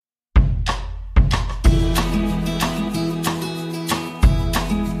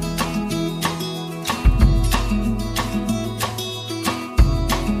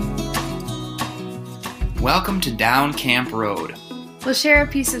Welcome to Down Camp Road. We'll share a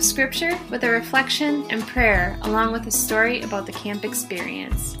piece of scripture with a reflection and prayer, along with a story about the camp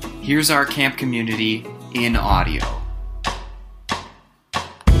experience. Here's our camp community in audio.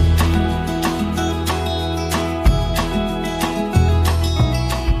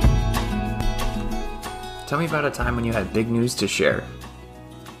 Tell me about a time when you had big news to share.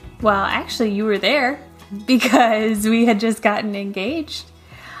 Well, actually, you were there because we had just gotten engaged.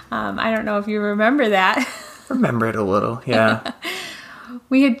 I don't know if you remember that. Remember it a little, yeah.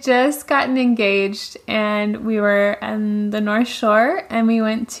 We had just gotten engaged and we were on the North Shore and we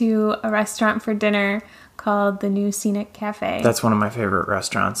went to a restaurant for dinner called the New Scenic Cafe. That's one of my favorite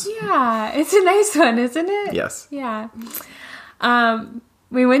restaurants. Yeah, it's a nice one, isn't it? Yes. Yeah.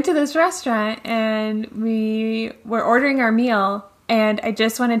 We went to this restaurant and we were ordering our meal and I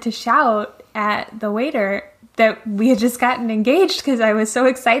just wanted to shout at the waiter that we had just gotten engaged because I was so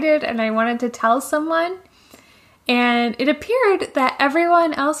excited and I wanted to tell someone. And it appeared that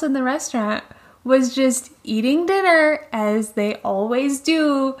everyone else in the restaurant was just eating dinner as they always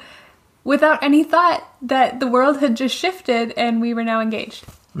do without any thought that the world had just shifted and we were now engaged.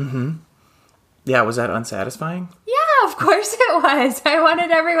 Mm-hmm. Yeah, was that unsatisfying? Yeah, of course it was. I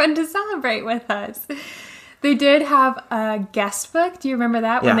wanted everyone to celebrate with us. They did have a guest book. Do you remember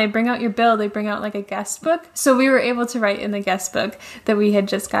that? Yeah. When they bring out your bill, they bring out like a guest book. So we were able to write in the guest book that we had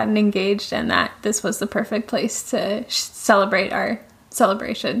just gotten engaged and that this was the perfect place to celebrate our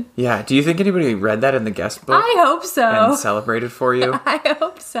celebration. Yeah. Do you think anybody read that in the guest book? I hope so. And celebrated for you? I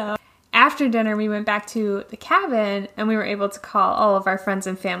hope so. After dinner, we went back to the cabin and we were able to call all of our friends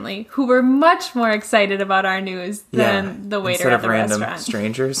and family who were much more excited about our news than the waiter Instead at the of random restaurant.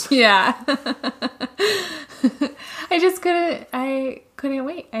 strangers? Yeah. I couldn't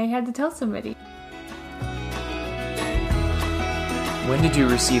wait. I had to tell somebody. When did you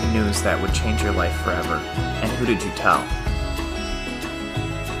receive news that would change your life forever? And who did you tell?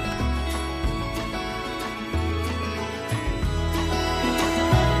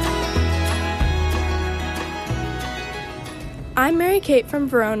 I'm Mary Kate from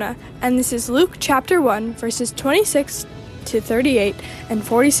Verona, and this is Luke chapter 1, verses 26 to 38 and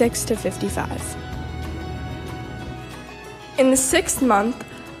 46 to 55. In the 6th month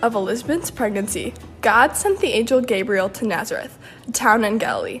of Elizabeth's pregnancy, God sent the angel Gabriel to Nazareth, a town in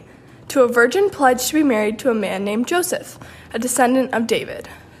Galilee, to a virgin pledged to be married to a man named Joseph, a descendant of David.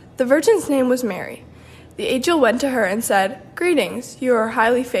 The virgin's name was Mary. The angel went to her and said, "Greetings, you are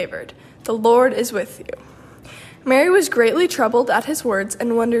highly favored. The Lord is with you." Mary was greatly troubled at his words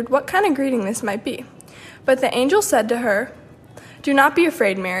and wondered what kind of greeting this might be. But the angel said to her, "Do not be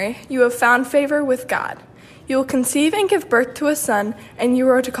afraid, Mary. You have found favor with God. You will conceive and give birth to a son, and you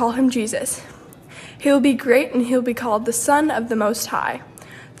are to call him Jesus. He will be great, and he will be called the Son of the Most High.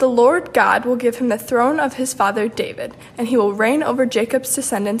 The Lord God will give him the throne of his father David, and he will reign over Jacob's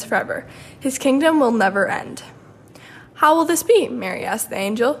descendants forever. His kingdom will never end." "How will this be?" Mary asked the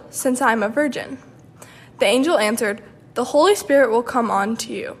angel, "since I am a virgin?" The angel answered, "The Holy Spirit will come on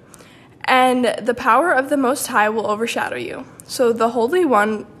to you, and the power of the Most High will overshadow you. So the Holy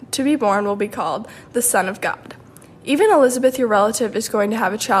One to be born will be called the Son of God. Even Elizabeth, your relative, is going to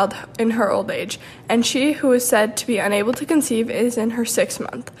have a child in her old age, and she who is said to be unable to conceive is in her 6th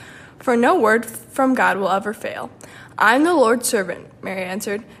month. For no word from God will ever fail. I am the Lord's servant," Mary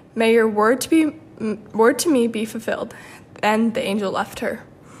answered. "May your word to me be fulfilled." And the angel left her.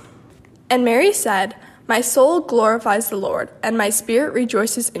 And Mary said, "My soul glorifies the Lord, and my spirit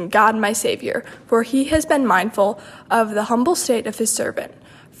rejoices in God my Savior, for he has been mindful of the humble state of his servant.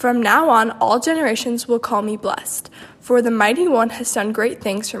 From now on all generations will call me blessed, for the Mighty One has done great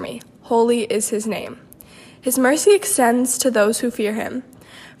things for me. Holy is his name. His mercy extends to those who fear him,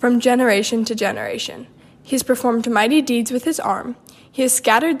 from generation to generation. He has performed mighty deeds with his arm. He has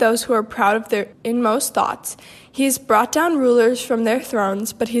scattered those who are proud of their inmost thoughts. He has brought down rulers from their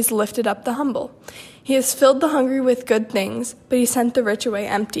thrones, but he has lifted up the humble. He has filled the hungry with good things, but he sent the rich away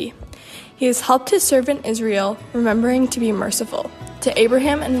empty. He has helped his servant Israel, remembering to be merciful to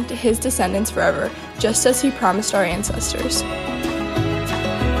Abraham and to his descendants forever, just as he promised our ancestors."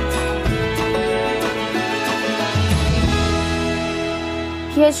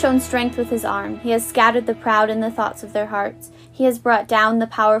 He has shown strength with his arm. He has scattered the proud in the thoughts of their hearts. He has brought down the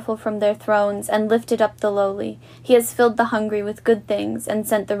powerful from their thrones and lifted up the lowly. He has filled the hungry with good things and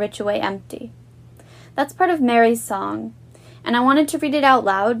sent the rich away empty. That's part of Mary's song, and I wanted to read it out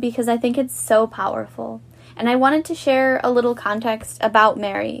loud because I think it's so powerful. And I wanted to share a little context about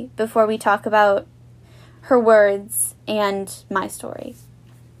Mary before we talk about her words and my story.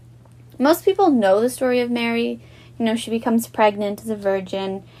 Most people know the story of Mary. She becomes pregnant as a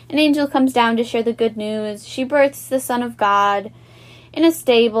virgin. An angel comes down to share the good news. She births the Son of God in a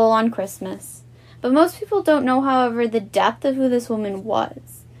stable on Christmas. But most people don't know, however, the depth of who this woman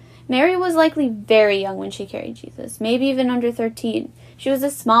was. Mary was likely very young when she carried Jesus, maybe even under 13. She was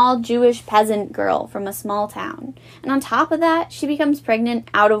a small Jewish peasant girl from a small town. And on top of that, she becomes pregnant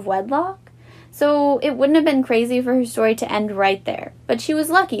out of wedlock. So it wouldn't have been crazy for her story to end right there. But she was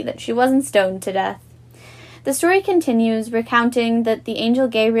lucky that she wasn't stoned to death. The story continues, recounting that the angel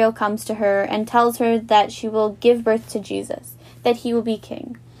Gabriel comes to her and tells her that she will give birth to Jesus, that he will be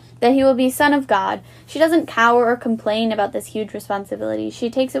king, that he will be Son of God. She doesn't cower or complain about this huge responsibility. She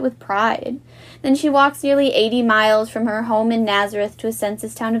takes it with pride. Then she walks nearly 80 miles from her home in Nazareth to a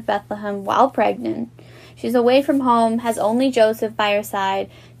census town of Bethlehem while pregnant. She's away from home, has only Joseph by her side,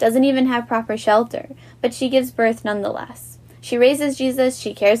 doesn't even have proper shelter, but she gives birth nonetheless. She raises Jesus,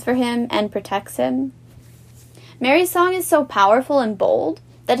 she cares for him, and protects him. Mary's song is so powerful and bold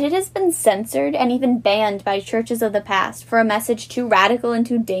that it has been censored and even banned by churches of the past for a message too radical and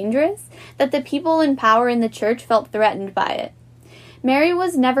too dangerous that the people in power in the church felt threatened by it. Mary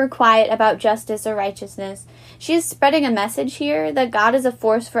was never quiet about justice or righteousness. She is spreading a message here that God is a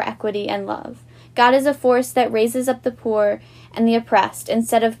force for equity and love. God is a force that raises up the poor and the oppressed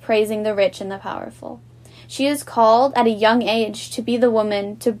instead of praising the rich and the powerful. She is called at a young age to be the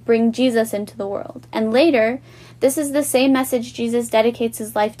woman to bring Jesus into the world. And later, this is the same message Jesus dedicates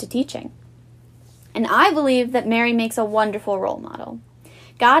his life to teaching. And I believe that Mary makes a wonderful role model.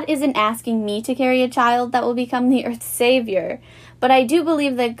 God isn't asking me to carry a child that will become the earth's savior, but I do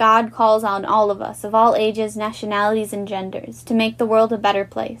believe that God calls on all of us, of all ages, nationalities, and genders, to make the world a better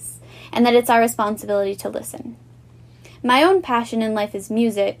place, and that it's our responsibility to listen. My own passion in life is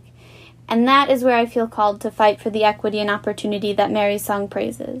music, and that is where I feel called to fight for the equity and opportunity that Mary's song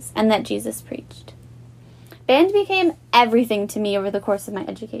praises, and that Jesus preached. Band became everything to me over the course of my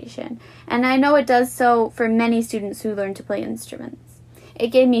education, and I know it does so for many students who learn to play instruments. It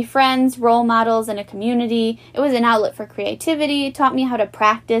gave me friends, role models, and a community. It was an outlet for creativity. It taught me how to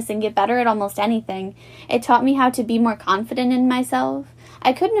practice and get better at almost anything. It taught me how to be more confident in myself.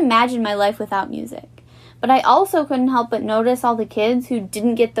 I couldn't imagine my life without music. But I also couldn't help but notice all the kids who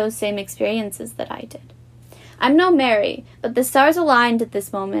didn't get those same experiences that I did. I'm no Mary, but the stars aligned at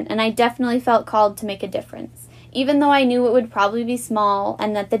this moment, and I definitely felt called to make a difference, even though I knew it would probably be small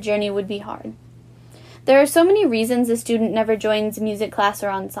and that the journey would be hard. There are so many reasons a student never joins a music class or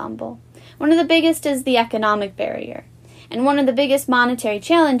ensemble. One of the biggest is the economic barrier, and one of the biggest monetary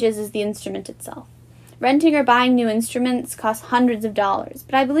challenges is the instrument itself. Renting or buying new instruments costs hundreds of dollars,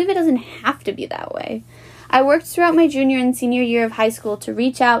 but I believe it doesn't have to be that way. I worked throughout my junior and senior year of high school to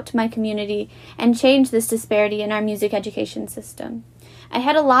reach out to my community and change this disparity in our music education system. I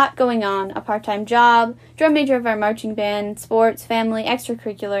had a lot going on, a part-time job, drum major of our marching band, sports, family,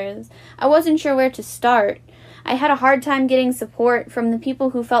 extracurriculars. I wasn't sure where to start. I had a hard time getting support from the people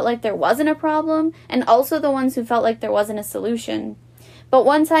who felt like there wasn't a problem, and also the ones who felt like there wasn't a solution. But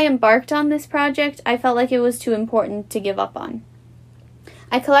once I embarked on this project, I felt like it was too important to give up on.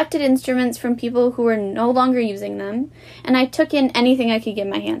 I collected instruments from people who were no longer using them, and I took in anything I could get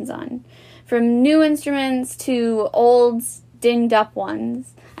my hands on, from new instruments to old, dinged-up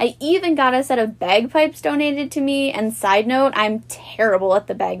ones. I even got a set of bagpipes donated to me, and side note, I'm terrible at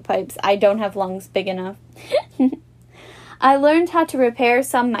the bagpipes. I don't have lungs big enough. I learned how to repair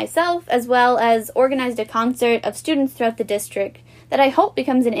some myself, as well as organized a concert of students throughout the district that I hope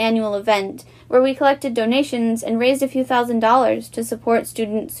becomes an annual event, where we collected donations and raised a few $1,000s to support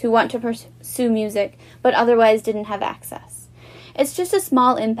students who want to pursue music, but otherwise didn't have access. It's just a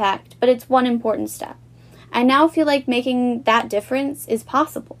small impact, but it's one important step. I now feel like making that difference is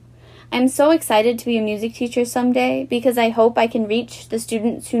possible. I'm so excited to be a music teacher someday because I hope I can reach the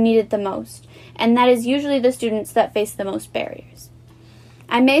students who need it the most, and that is usually the students that face the most barriers.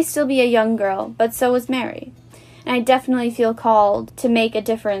 I may still be a young girl, but so is Mary, and I definitely feel called to make a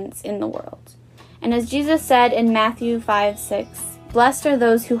difference in the world. And as Jesus said in Matthew 5:6, "Blessed are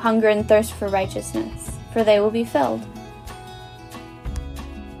those who hunger and thirst for righteousness, for they will be filled."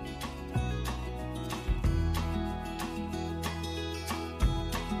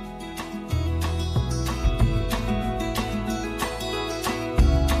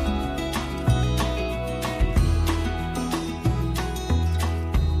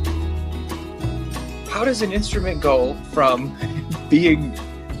 How does an instrument go from being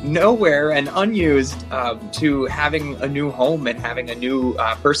nowhere and unused to having a new home and having a new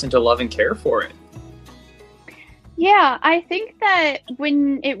person to love and care for it? Yeah, I think that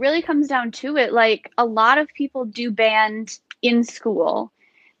when it really comes down to it, like a lot of people do band in school.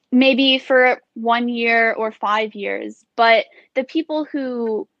 maybe for 1 year or 5 years. But the people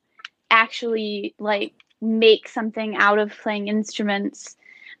who actually like make something out of playing instruments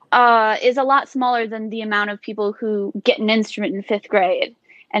is a lot smaller than the amount of people who get an instrument in 5th grade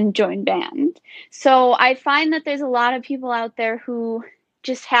and join band. So I find that there's a lot of people out there who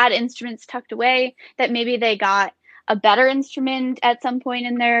just had instruments tucked away, that maybe they got a better instrument at some point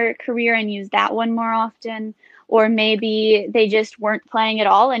in their career and used that one more often, or maybe they just weren't playing at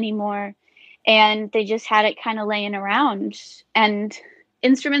all anymore and they just had it kind of laying around. And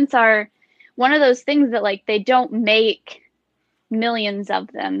instruments are one of those things that like they don't make millions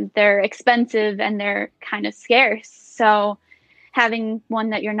of them. They're expensive and they're kind of scarce. So having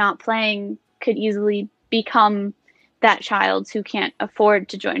one that you're not playing could easily become that child who can't afford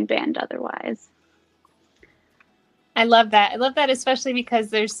to join band otherwise. I love that. I love that, especially because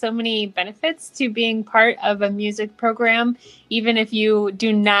there's so many benefits to being part of a music program, even if you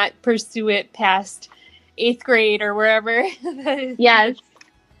do not pursue it past 8th grade or wherever. Yes,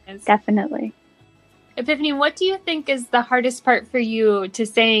 definitely. Epiphany, what do you think is the hardest part for you to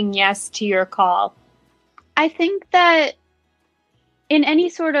saying yes to your call? I think that in any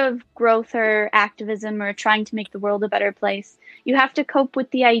sort of growth or activism or trying to make the world a better place, you have to cope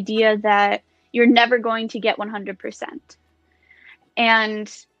with the idea that you're never going to get 100%.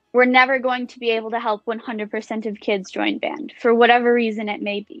 And we're never going to be able to help 100% of kids join band for whatever reason it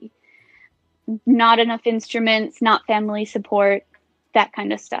may be. Not enough instruments, not family support, that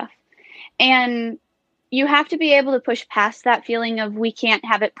kind of stuff. And you have to be able to push past that feeling of we can't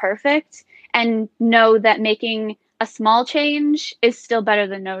have it perfect and know that making a small change is still better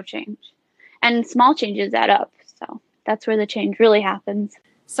than no change. And small changes add up. So that's where the change really happens.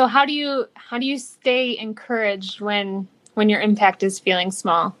 So how do you stay encouraged when your impact is feeling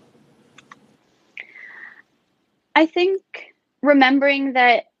small? I think remembering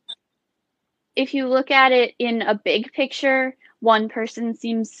that if you look at it in a big picture, one person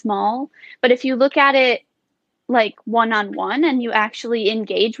seems small, but if you look at it like one-on-one and you actually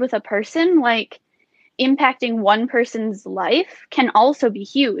engage with a person, like impacting one person's life can also be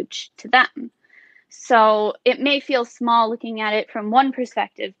huge to them. So it may feel small looking at it from one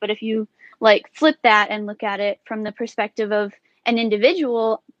perspective, but if you like flip that and look at it from the perspective of an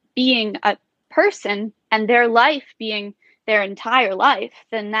individual being a person and their life being their entire life,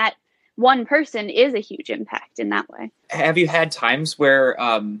 then that one person is a huge impact in that way. Have you had times where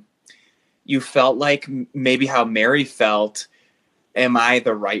you felt like maybe how Mary felt, am I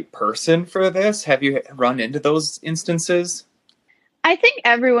the right person for this? Have you run into those instances? I think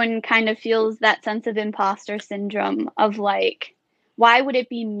everyone kind of feels that sense of imposter syndrome of like, why would it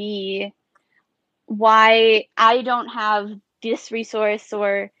be me? Why I don't have this resource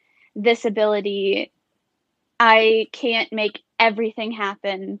or this ability. I can't make everything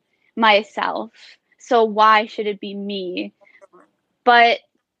happen myself. So why should it be me? But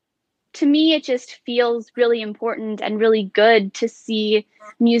to me, it just feels really important and really good to see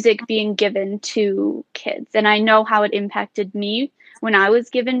music being given to kids. And I know how it impacted me when I was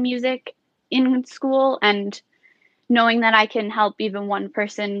given music in school, and knowing that I can help even one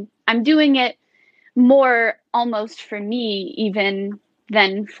person, I'm doing it more almost for me even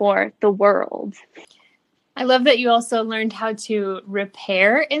than for the world. I love that you also learned how to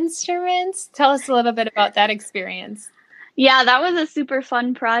repair instruments. Tell us a little bit about that experience. Yeah, that was a super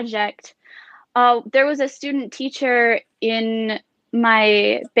fun project. There was a student teacher in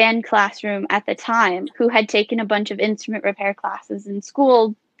my band classroom at the time who had taken a bunch of instrument repair classes in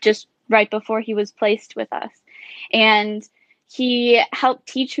school just right before he was placed with us. And he helped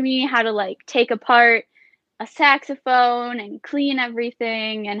teach me how to like take apart a saxophone and clean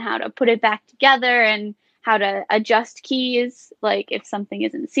everything and how to put it back together and how to adjust keys, like if something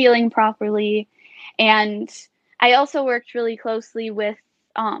isn't sealing properly. And I also worked really closely with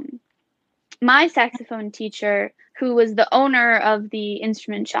my saxophone teacher, who was the owner of the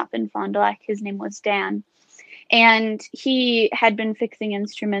instrument shop in Fond du Lac. His name was Dan. And he had been fixing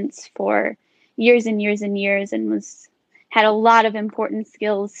instruments for years and years and years and had a lot of important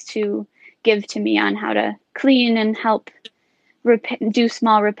skills to give to me on how to clean and help do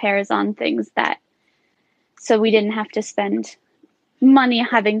small repairs on things so we didn't have to spend money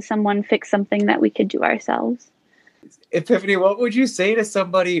having someone fix something that we could do ourselves. Epiphany, what would you say to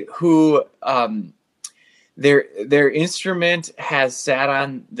somebody who their instrument has sat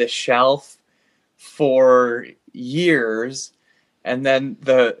on the shelf for years, and then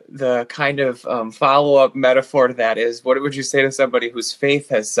the kind of follow-up metaphor to that is, what would you say to somebody whose faith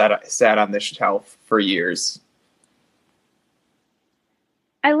has sat on the shelf for years?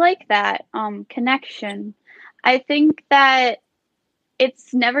 I like that connection. I think that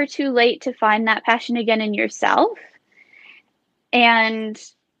it's never too late to find that passion again in yourself. And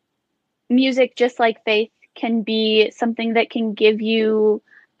music, just like faith, can be something that can give you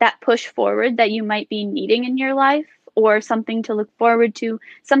that push forward that you might be needing in your life, or something to look forward to,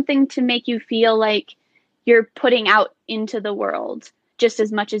 something to make you feel like you're putting out into the world just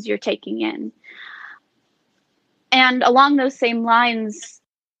as much as you're taking in. And along those same lines,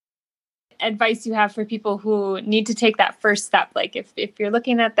 advice you have for people who need to take that first step? Like if you're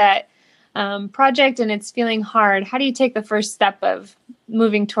looking at that project and it's feeling hard, how do you take the first step of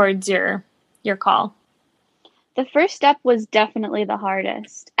moving towards your call? The first step was definitely the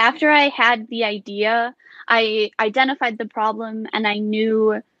hardest. After I had the idea, I identified the problem and I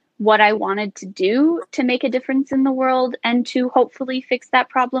knew what I wanted to do to make a difference in the world and to hopefully fix that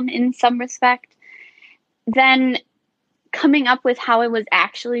problem in some respect. Then coming up with how I was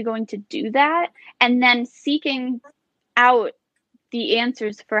actually going to do that, and then seeking out the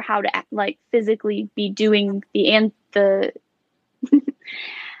answers for how to physically be doing the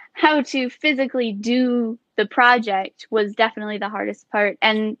how to physically do the project was definitely the hardest part.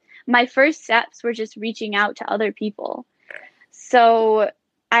 And my first steps were just reaching out to other people. So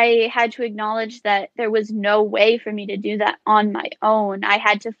I had to acknowledge that there was no way for me to do that on my own. I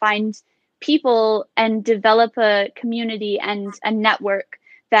had to find people and develop a community and a network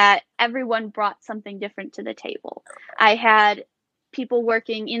that everyone brought something different to the table. I had people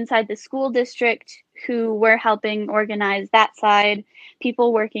working inside the school district who were helping organize that side,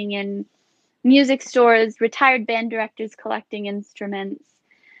 people working in music stores, retired band directors collecting instruments.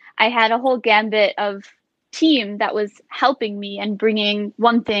 I had a whole gambit of team that was helping me and bringing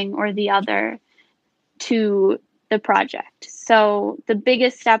one thing or the other to the project. So the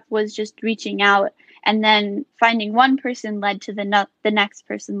biggest step was just reaching out, and then finding one person led to the next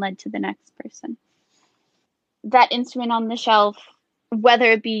person led to the next person. That instrument on the shelf,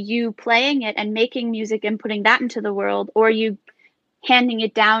 whether it be you playing it and making music and putting that into the world, or you handing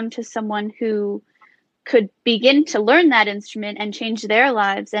it down to someone who could begin to learn that instrument and change their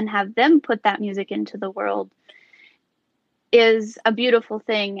lives and have them put that music into the world, is a beautiful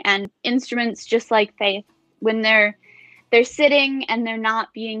thing. And instruments, just like faith, when they're sitting and they're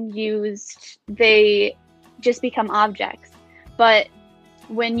not being used, they just become objects. But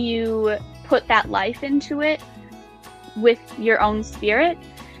when you put that life into it with your own spirit,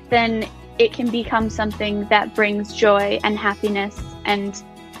 then it can become something that brings joy and happiness and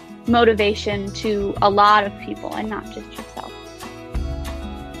motivation to a lot of people, and not just yourself.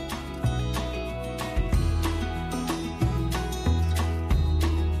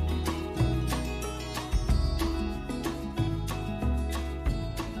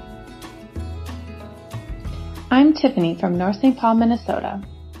 I'm Tiffany from North St. Paul, Minnesota.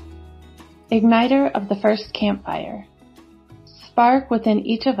 Igniter of the first campfire. Spark within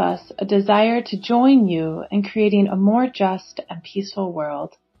each of us a desire to join you in creating a more just and peaceful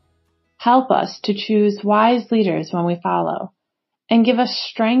world. Help us to choose wise leaders when we follow, and give us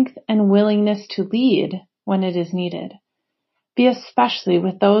strength and willingness to lead when it is needed. Be especially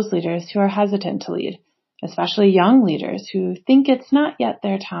with those leaders who are hesitant to lead, especially young leaders who think it's not yet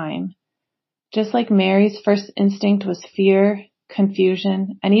their time. Just like Mary's first instinct was fear,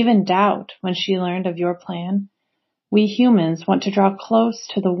 confusion, and even doubt when she learned of your plan, we humans want to draw close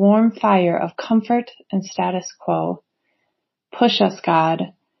to the warm fire of comfort and status quo. Push us,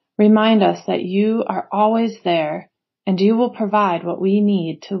 God. Remind us that you are always there, and you will provide what we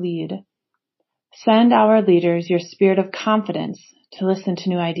need to lead. Send our leaders your spirit of confidence to listen to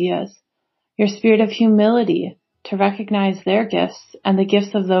new ideas, your spirit of humility to recognize their gifts and the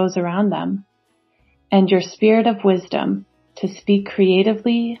gifts of those around them, and your spirit of wisdom to speak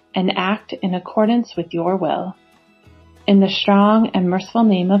creatively and act in accordance with your will. In the strong and merciful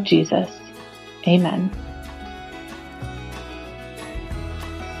name of Jesus, amen.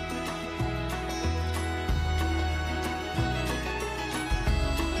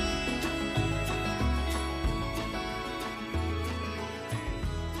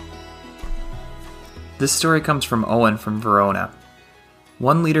 This story comes from Owen from Verona.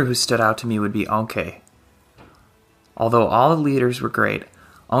 One leader who stood out to me would be Anke. Although all the leaders were great,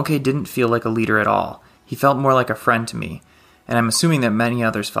 Anke didn't feel like a leader at all. He felt more like a friend to me, and I'm assuming that many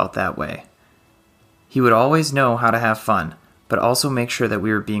others felt that way. He would always know how to have fun, but also make sure that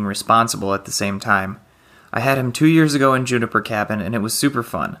we were being responsible at the same time. I had him 2 years ago in Juniper Cabin, and it was super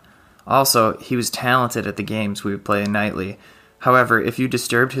fun. Also, he was talented at the games we would play nightly. However, if you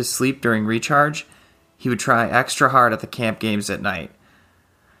disturbed his sleep during recharge, he would try extra hard at the camp games at night.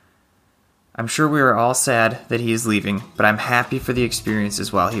 I'm sure we are all sad that he is leaving, but I'm happy for the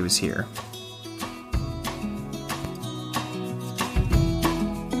experiences while he was here.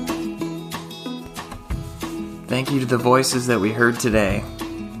 Thank you to the voices that we heard today.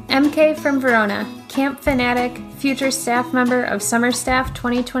 MK from Verona, camp fanatic, future staff member of Summer Staff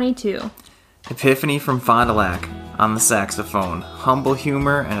 2022. Epiphany from Fond du Lac, on the saxophone, humble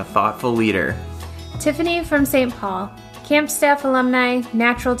humor and a thoughtful leader. Tiffany from St. Paul, camp staff alumni,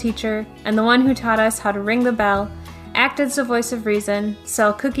 natural teacher, and the one who taught us how to ring the bell, act as the voice of reason,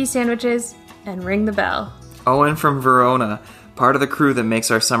 sell cookie sandwiches, and ring the bell. Owen from Verona, part of the crew that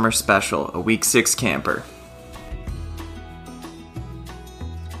makes our summer special, a Week 6 camper.